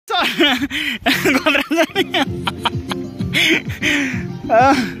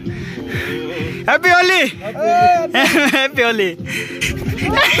Happy Holi! Happy Holi!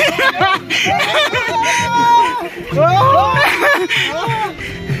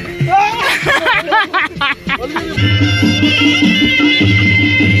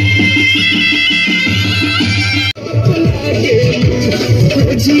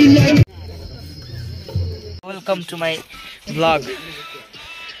 Welcome to my vlog.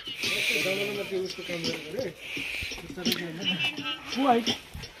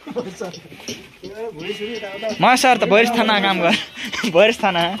 म sir त भैरस थाना काम गर भैरस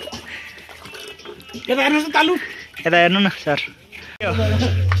थाना यता हेर्नुस् न तालु यता हेर्नु न सर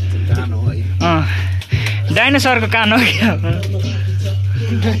डाइनोसरको कान हो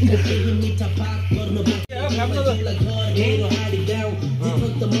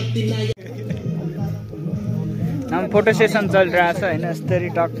हम फोटो सेसन चल रहा है हैन यस्तरी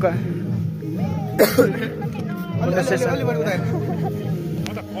टक्क फोटो सेसन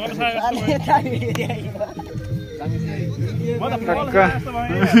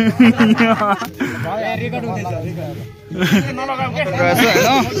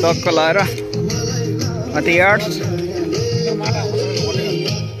टक्क लाएर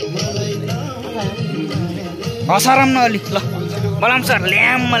हसारम न अलि ल बलाम सर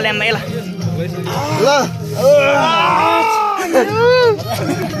ल्याम ल्याम ल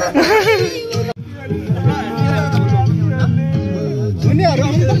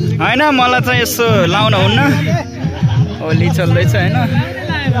हैन मलाई चाहिँ यसो लाउन हुन्न होली चल्दैछ हैन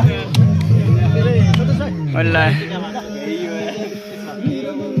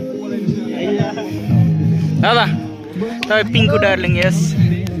दादा तपाईँ पिङ्कु डार्लिङ यस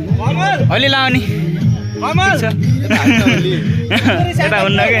होली लाउने यता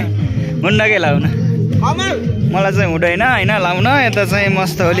हुन्न के लाउन मलाई चाहिँ हुँदैन हैन लाउन यता चाहिँ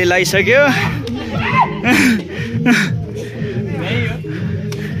मस्त होली लाइसक्यो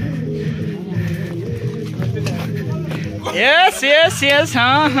यस यस यस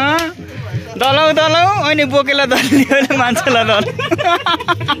दलौ दलौ अनि बोकेला दलियो मान्छेलाई दल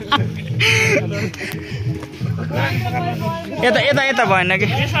यता यता यता भएन कि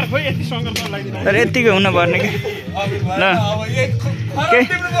तर यतिकै हुन पर्ने कि ल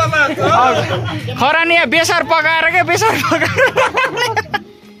खरानी बेसार पकाएर के बेसार पकाएर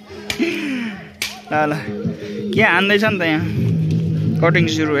ल ल के हान्दैछ नि त यहाँ कटिङ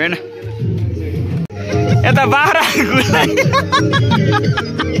सुरु हैन यता बाह्र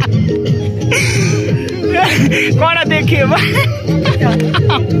कडा देखियो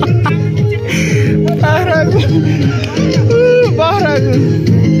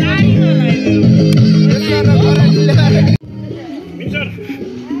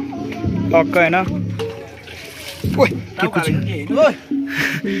टक्क हैन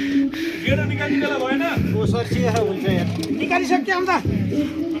निकालिसक्यो अन्त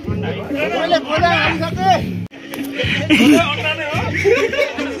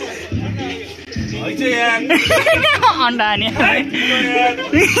अन्डा हाने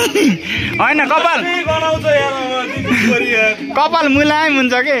होइन कपाल मुलायम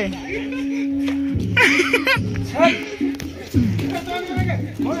हुन्छ के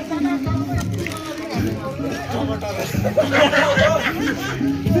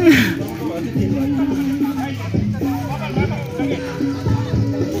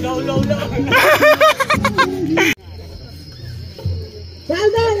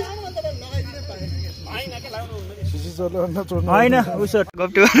होइन उसो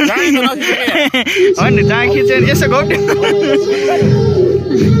गप्टु होइन जहाँ खिच्यो यसो गप्टु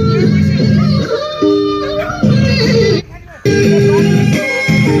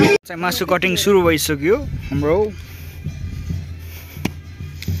मासु कटिङ सुरु भइसक्यो हाम्रो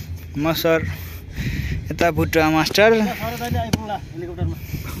म सर यता भुट्टा मास्टर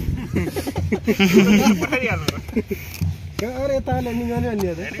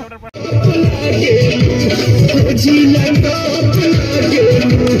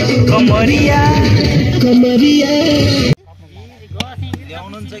कमरिया कमरिया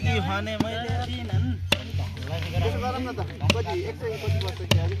ल्याउनुहुन्छ कि भने मैले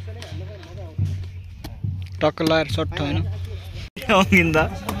टक्क लाएर सट्ट होइन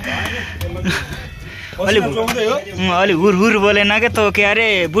अलि हुर हुर बोलेन क्या त के अरे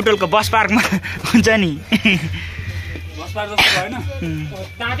बुटोलको बस पार्कमा हुन्छ नि बस पार्क जस्तो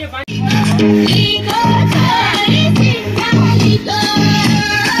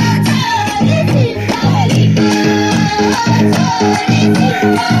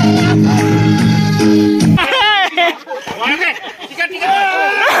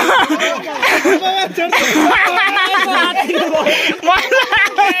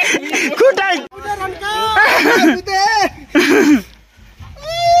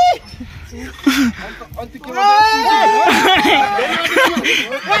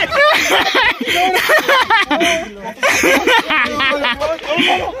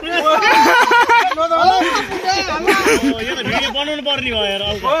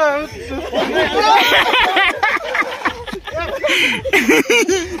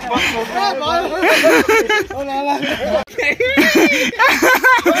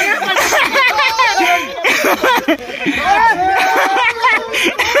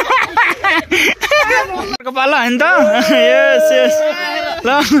पाला हैन त यस यस ल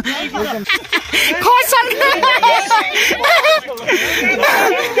खसन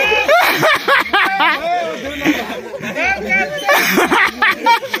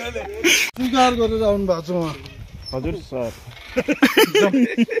स्वीकार गरेर आउनु भएको छ उहाँ हजुर सर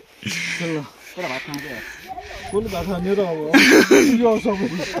कसले भात खाने र अब सबै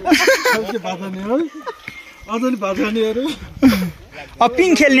भात खाने है अझ नि भात खानेहरू पिङ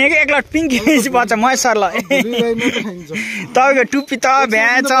खेल्ने कि एकलट पिङ खेल्छ बच्चा महेश सरलाई तपाईँको टुप्पी त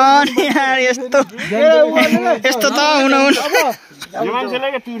भ्याछ यस्तो यस्तो त हुन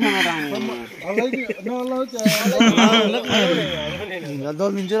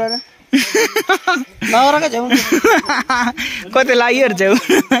कतै लागिहरू छेउ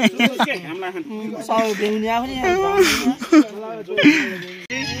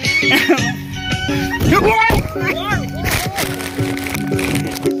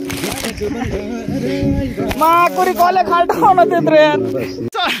माकुरी कले खाल्टा हुन त्यत्रो यार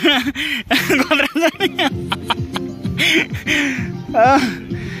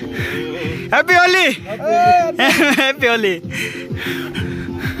ह्याप्पी होली ह्याप्पी होली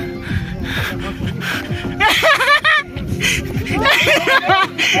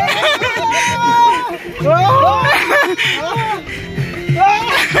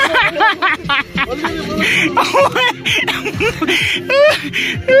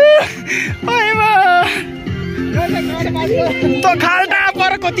तो खाल्टा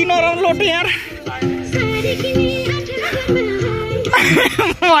परेको तिनीहरू लोटे यार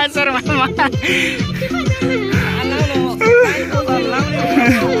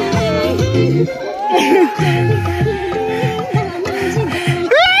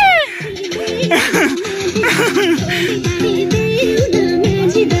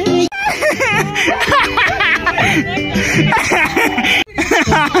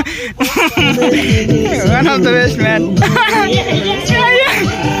One of the best man.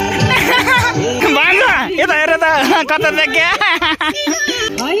 Bangla, itu era ta kata dekya.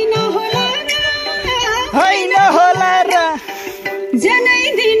 Hai na holara. Janai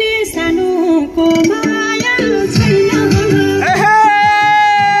dine sanu ko maya chaina.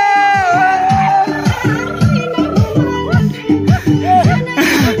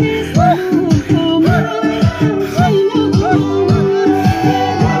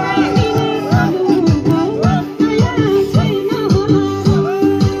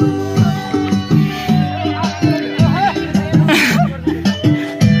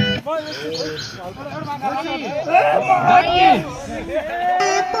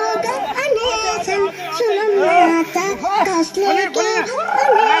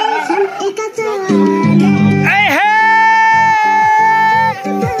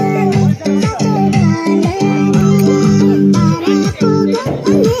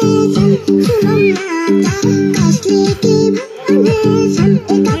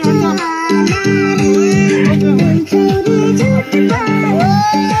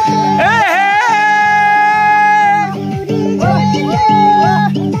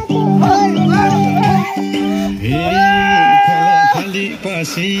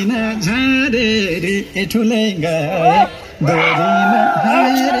 पसीना झारे रे ठुलै गाए दोरीमा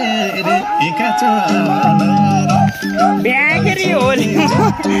हारे रे एकाचो ब्यागरी होली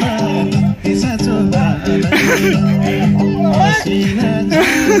साचो पसीना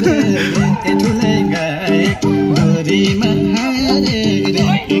झारे रे ठुलै गाए दोरीमा हारे रे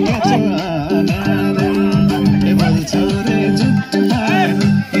एकाचो बोल्छौ रे जुट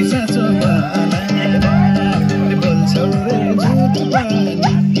साचो बोल्छौ रे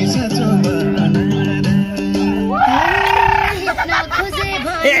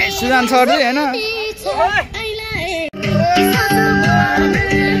सुजान सर जी हैन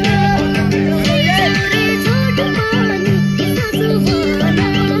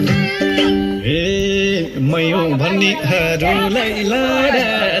मयो भन्नेहरूलाई लाडा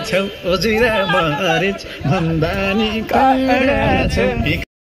छौ उजिरा मरेछ भन्दा नि काडा छौ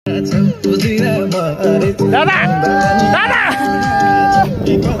उजिरा मरेछ दादा दादा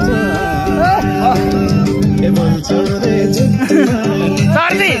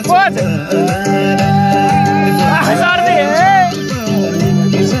सर्दी कोच सर्दी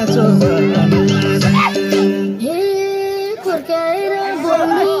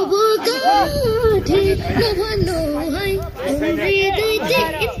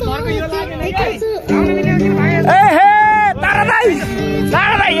तारा दाई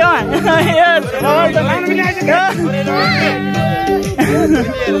Yes. Yes.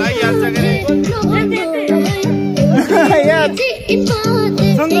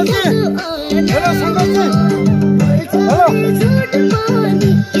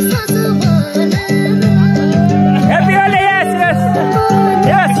 Happy holiday. Yes, yes.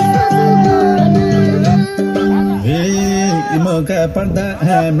 Yes. मौका पर्दा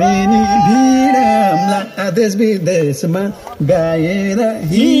हामी नि भिडमला देश विदेशमा गाएर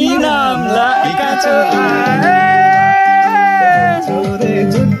हिँडमला काचो छोरे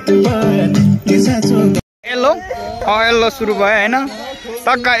जुटमा साँचो येल्लो येल्लो सुरु भयो हैन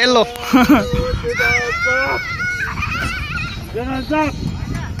टक्का येल्लो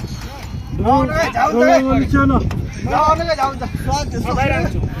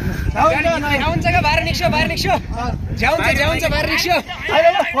झ्याउँछ का बाहिर निक्स्यो झ्याउँछ बाहिर निक्स्यो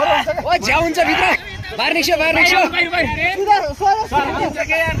ओ झ्याउँछ भित्र बाहिर निक्स्यो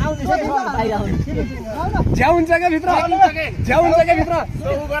झ्याउँछ का भित्र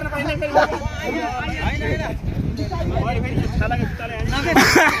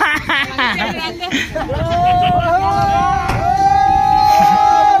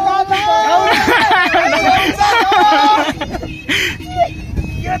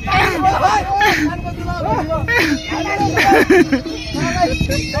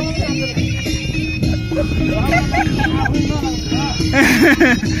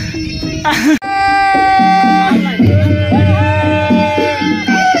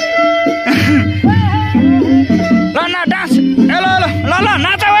Lana dance. Hello, Lala,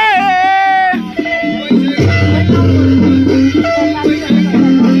 nacha we.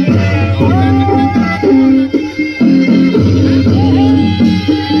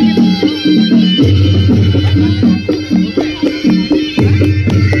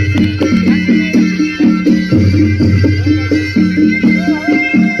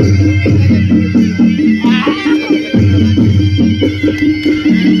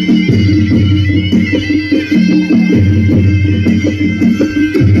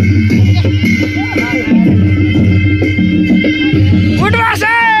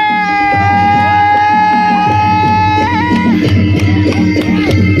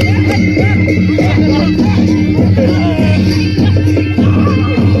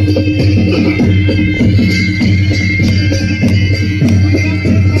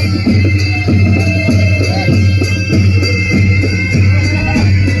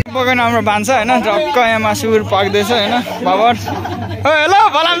 हाम्रो भान्छ हैन झक्क यहाँ मासुर पाक्दैछ हैन बाबर हेलो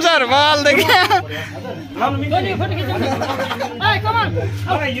भलाम सर भलदेखि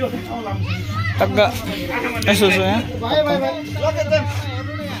टक्क यसो छ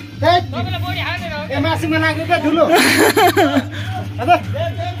यहाँ मासु बनाएको क्या ठुलो